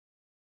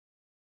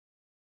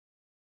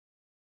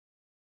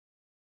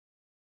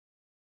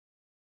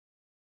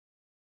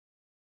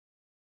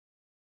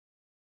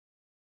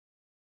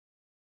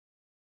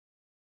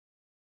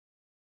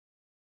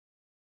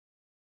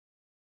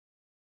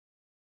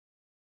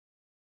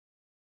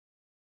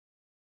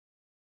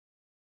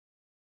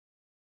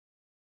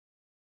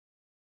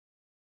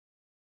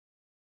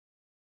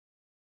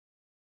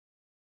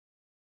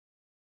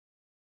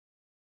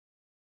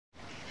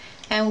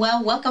And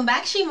well, welcome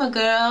back, Shima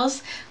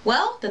girls.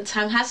 Well, the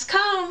time has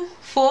come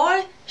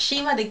for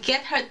Shima to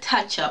get her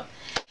touch-up.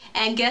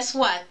 And guess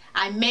what?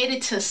 I made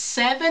it to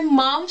 7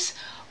 months,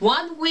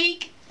 1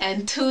 week,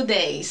 and 2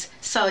 days.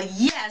 So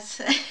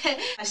yes,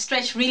 I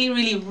stretched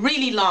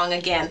really long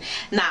again.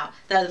 Now,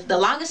 the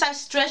longest I've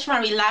stretched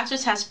my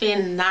relaxers has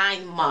been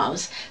 9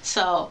 months.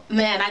 So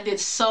man, I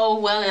did so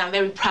well and I'm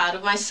very proud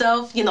of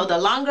myself. You know, the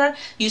longer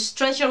you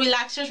stretch your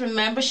relaxers,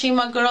 remember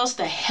Shima girls,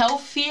 the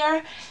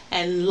healthier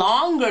and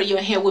longer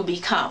your hair will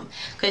become.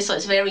 Okay, so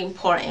it's very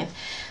important.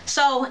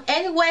 So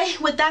anyway,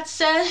 with that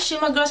said,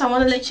 Shima girls, I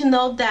want to let you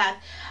know that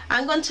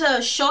I'm going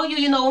to show you,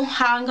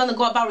 how I'm going to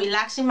go about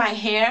relaxing my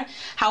hair.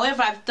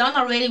 However, I've done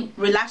already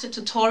relaxer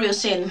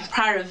tutorials in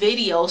prior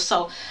videos,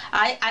 so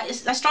I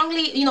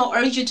strongly,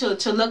 urge you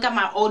to look at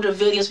my older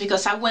videos,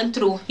 because I went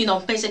through,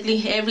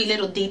 basically every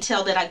little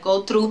detail that I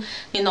go through,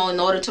 in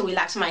order to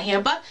relax my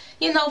hair. But,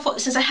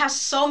 since I have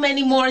so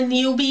many more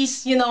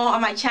newbies,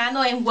 on my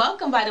channel, and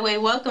welcome, by the way,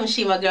 welcome,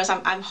 Shima girls.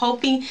 I'm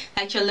hoping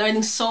that you're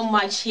learning so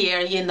much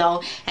here,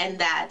 and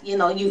that,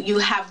 you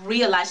have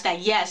realized that,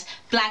 yes,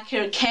 black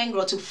hair can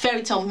grow to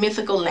fairy tale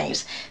mythical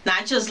lengths,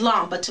 not just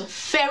long, but to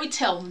fairy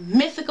tale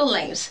mythical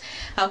lengths.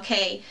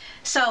 Okay,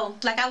 so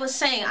like I was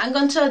saying, I'm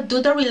going to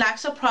do the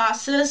relaxer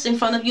process in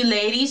front of you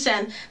ladies,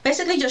 and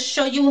basically just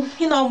show you,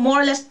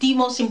 more or less the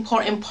most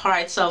important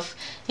parts of,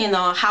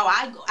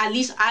 how at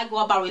least I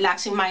go about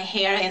relaxing my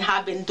hair, and how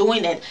I've been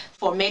doing it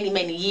for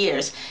many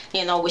years,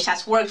 which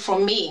has worked for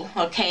me,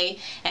 okay,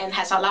 and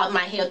has allowed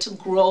my hair to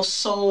grow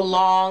so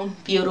long,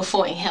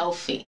 beautiful, and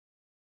healthy.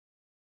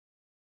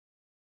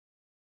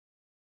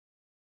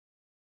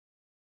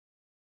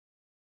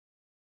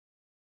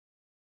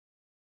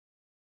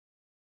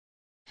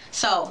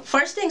 So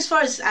first things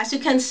first, as you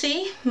can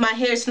see, my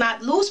hair is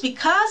not loose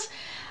because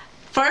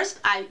first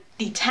I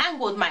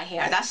detangled my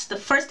hair. That's the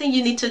first thing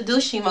you need to do,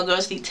 Shima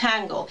girls,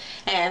 detangle.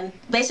 And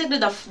basically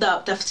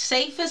the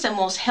safest and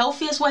most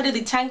healthiest way to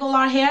detangle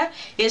our hair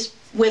is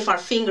with our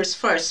fingers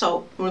first.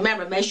 So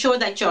remember, make sure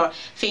that your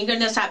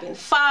fingernails have been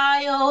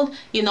filed,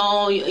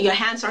 your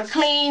hands are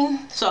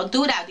clean. So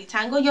do that,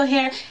 detangle your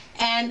hair.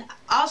 And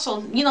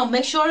also,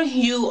 make sure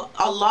you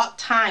allot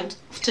time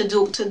to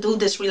do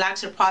this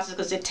relaxer process,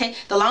 because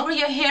the longer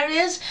your hair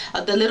is,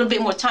 the little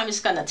bit more time it's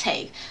gonna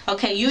take.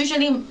 Okay,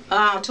 usually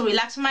to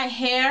relax my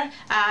hair,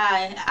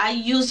 I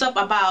use up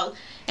about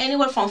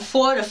anywhere from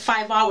 4 to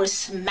 5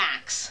 hours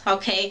max.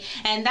 Okay,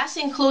 and that's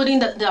including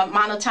the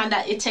amount of time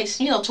that it takes,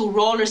 to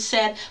roller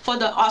set, for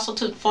the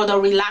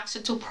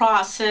relaxer to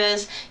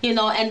process,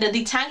 and the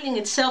detangling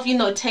itself,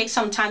 it takes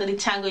some time to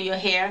detangle your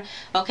hair.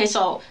 Okay,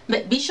 so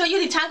be sure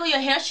you detangle your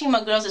hair,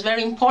 Shima girls. Is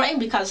very important,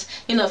 because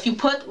if you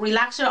put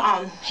relaxer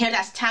on hair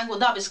that's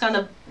tangled up, it's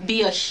gonna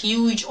be a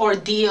huge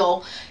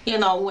ordeal,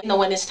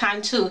 when it's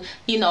time to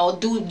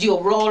do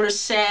your roller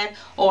set,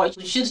 or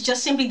you should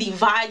just simply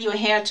divide your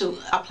hair to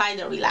apply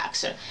the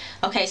relaxer.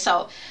 Okay,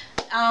 so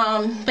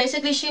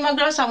basically, Shima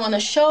girls, I want to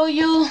show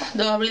you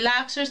the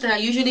relaxers that I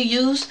usually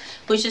use,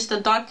 which is the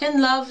Dark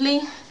and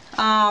Lovely,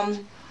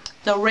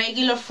 the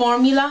regular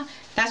formula.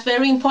 That's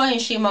very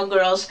important, Shima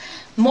girls.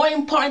 More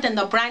important than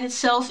the brand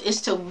itself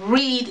is to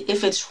read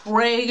if it's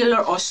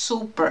regular or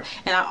super.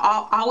 And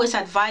I always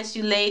advise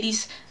you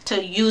ladies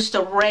to use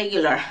the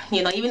regular.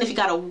 Even if you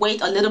gotta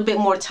wait a little bit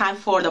more time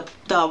for the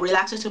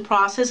relaxer to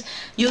process,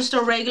 use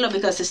the regular,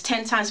 because it's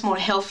 10 times more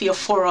healthier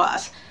for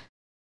us.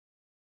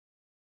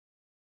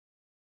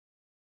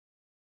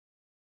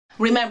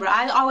 Remember,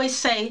 I always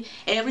say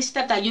every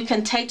step that you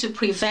can take to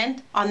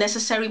prevent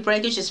unnecessary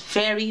breakage is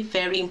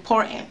very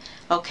important.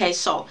 Okay,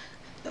 so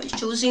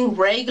choosing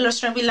regular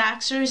strength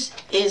relaxers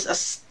is a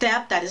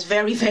step that is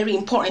very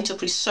important to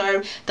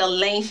preserve the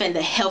length and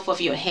the health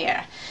of your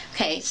hair.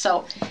 Okay,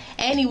 so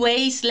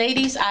anyways,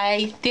 ladies,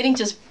 I didn't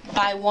just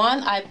buy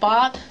one, I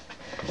bought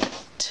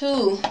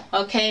 2.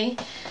 Okay,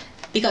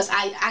 because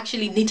I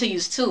actually need to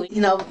use 2,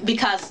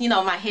 because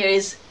my hair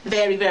is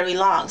very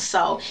long.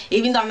 So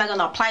even though I'm not going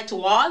to apply to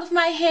all of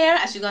my hair,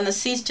 as you're going to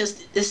see,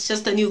 it's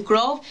just a new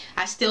growth,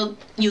 I still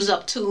use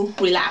up 2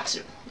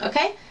 relaxer.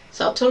 Okay,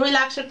 so 2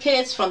 relaxer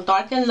kits from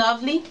Dark and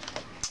Lovely,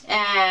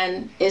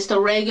 and it's the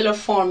regular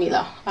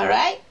formula. All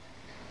right,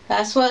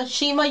 that's what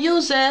Shima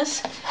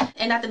uses.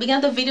 And at the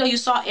beginning of the video, you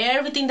saw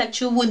everything that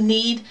you would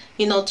need,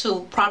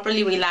 to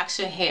properly relax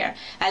your hair.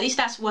 At least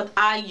that's what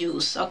I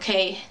use.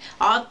 Okay,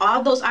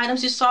 all those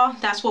items you saw,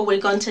 that's what we're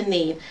going to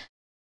need.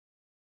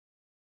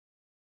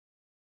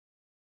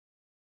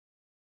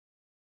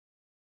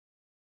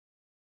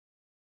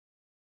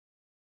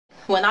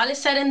 When all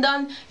is said and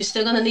done, you're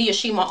still going to need your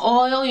Shima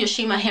oil, your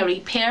Shima hair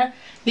repair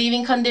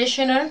leave-in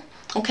conditioner,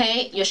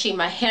 okay, your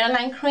Shima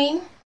hairline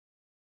cream,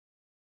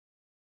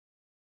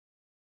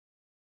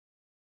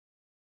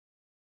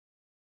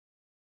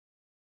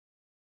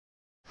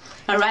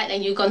 all right,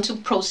 and you're going to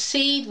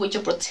proceed with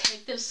your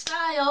protective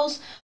styles.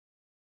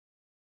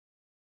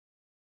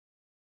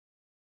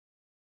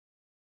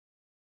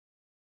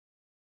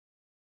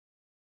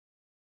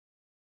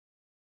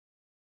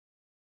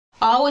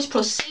 Always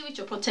proceed with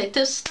your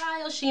protective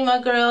style,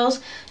 Shima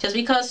girls. Just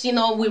because, you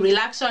know, we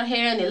relax our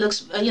hair and it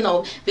looks, you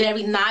know,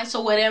 very nice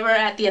or whatever,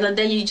 at the end of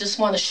the day you just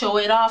want to show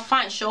it off.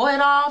 Fine, show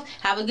it off,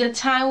 have a good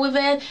time with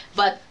it.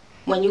 But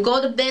when you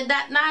go to bed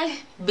that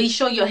night, be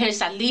sure your hair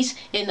is at least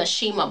in a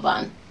Shima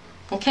bun.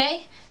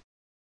 Okay?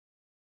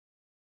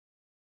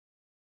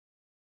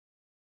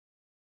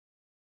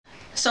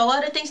 So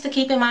other things to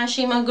keep in mind,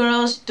 Shima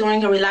girls,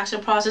 during your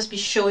relaxer process, be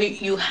sure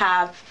you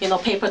have, you know,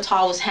 paper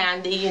towels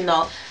handy, you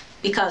know,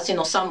 because, you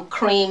know, some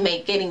cream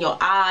may get in your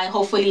eye.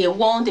 Hopefully it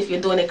won't if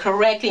you're doing it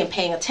correctly and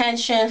paying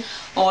attention.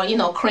 Or, you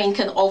know, cream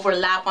can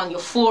overlap on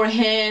your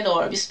forehead,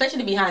 or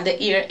especially behind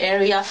the ear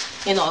area.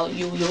 You know,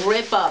 you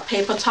rip a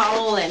paper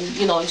towel and,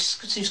 you know,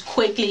 just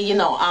quickly, you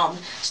know,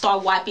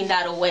 start wiping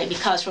that away,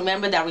 because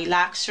remember that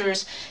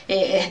relaxers,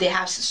 they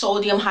have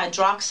sodium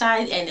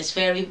hydroxide, and it's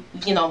very,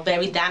 you know,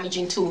 very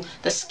damaging to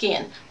the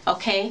skin.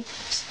 Okay?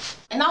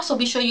 And also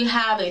be sure you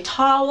have a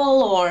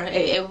towel or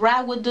a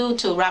rag would do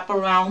to wrap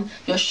around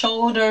your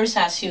shoulders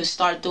as you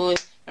start doing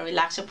a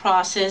relaxer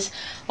process.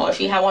 Or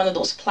if you have one of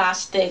those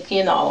plastic,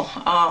 you know,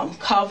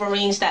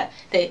 coverings that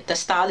the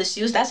stylists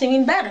use, that's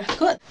even better.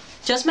 Good.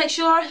 Just make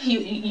sure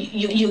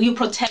you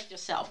protect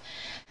yourself.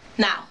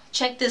 Now,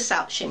 check this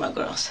out, Shima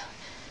girls.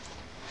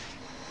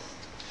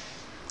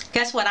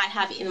 Guess what I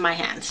have in my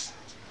hands?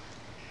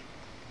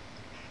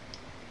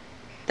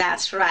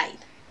 That's right,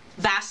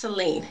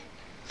 Vaseline.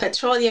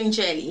 Petroleum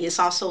jelly is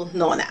also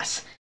known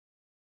as.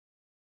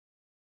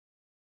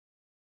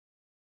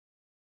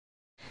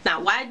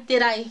 Now, why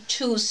did I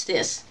choose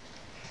this?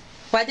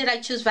 Why did I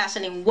choose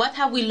Vaseline? What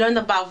have we learned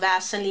about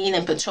Vaseline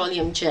and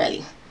petroleum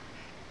jelly?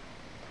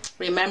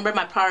 Remember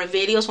my prior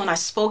videos when I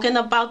spoken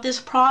about this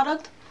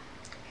product?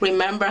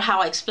 Remember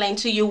how I explained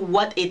to you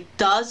what it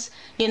does,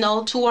 you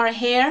know, to our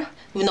hair?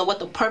 You know what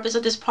the purpose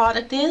of this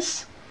product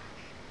is?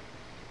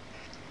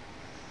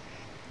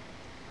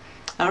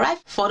 Alright,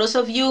 for those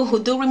of you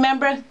who do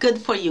remember, good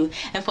for you.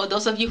 And for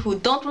those of you who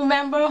don't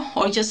remember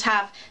or just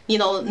have, you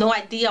know, no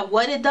idea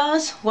what it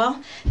does, well,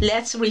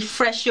 let's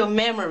refresh your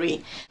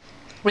memory.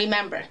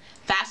 Remember,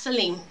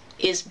 Vaseline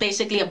is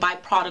basically a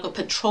byproduct of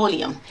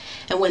petroleum.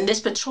 And when this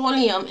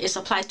petroleum is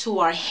applied to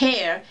our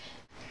hair,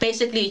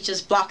 basically it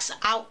just blocks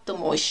out the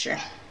moisture.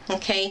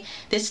 Okay,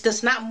 this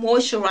does not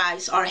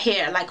moisturize our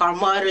hair like our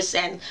mothers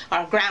and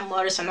our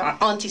grandmothers and our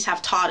aunties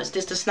have taught us.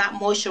 This does not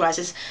moisturize.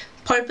 Its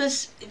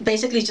purpose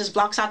basically just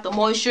blocks out the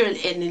moisture, and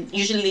it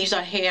usually leaves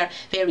our hair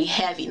very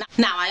heavy.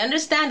 Now, I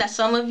understand that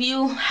some of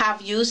you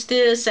have used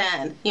this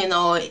and, you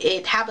know,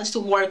 it happens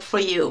to work for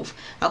you.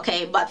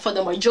 Okay, but for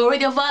the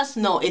majority of us,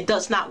 no, it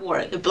does not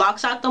work. It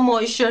blocks out the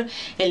moisture.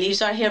 It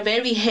leaves our hair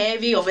very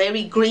heavy or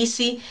very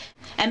greasy,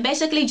 and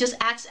basically just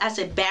acts as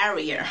a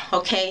barrier.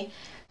 Okay.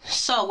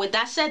 So with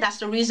that said, that's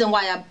the reason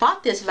why I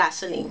bought this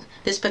Vaseline,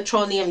 this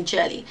petroleum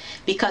jelly,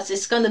 because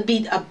it's going to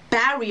be a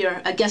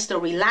barrier against the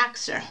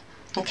relaxer,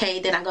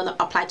 okay, that I'm going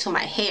to apply to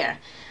my hair.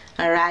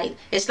 Alright,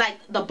 it's like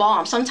the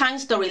balm.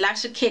 Sometimes the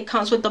relaxer kit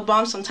comes with the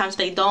balm, sometimes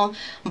they don't,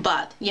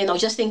 but you know,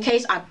 just in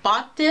case, I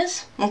bought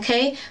this,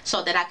 okay,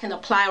 so that I can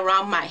apply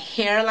around my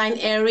hairline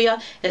area.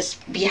 It's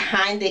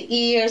behind the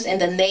ears and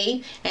the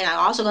nape, and I'm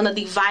also going to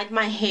divide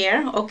my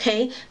hair,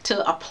 okay,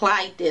 to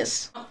apply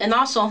this. And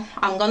also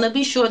I'm going to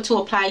be sure to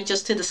apply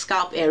just to the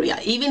scalp area,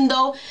 even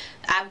though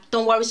I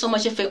don't worry so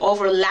much if it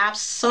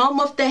overlaps some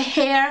of the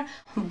hair,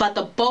 but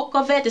the bulk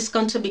of it is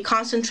going to be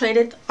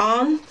concentrated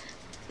on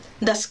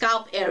the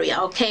scalp area,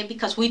 okay,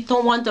 because we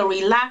don't want the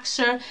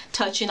relaxer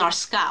touching our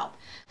scalp.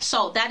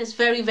 So that is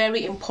very,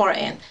 very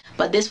important.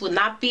 But this would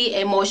not be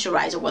a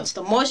moisturizer. What's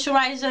the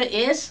moisturizer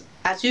is,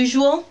 as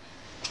usual,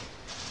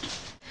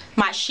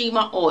 my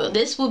Shima oil.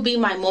 This will be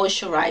my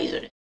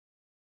moisturizer.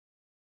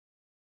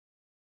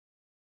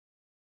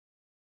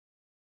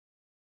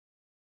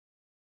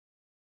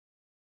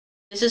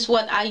 This is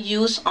what I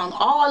use on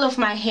all of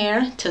my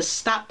hair to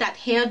stop that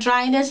hair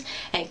dryness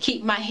and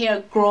keep my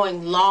hair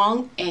growing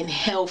long and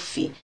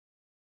healthy.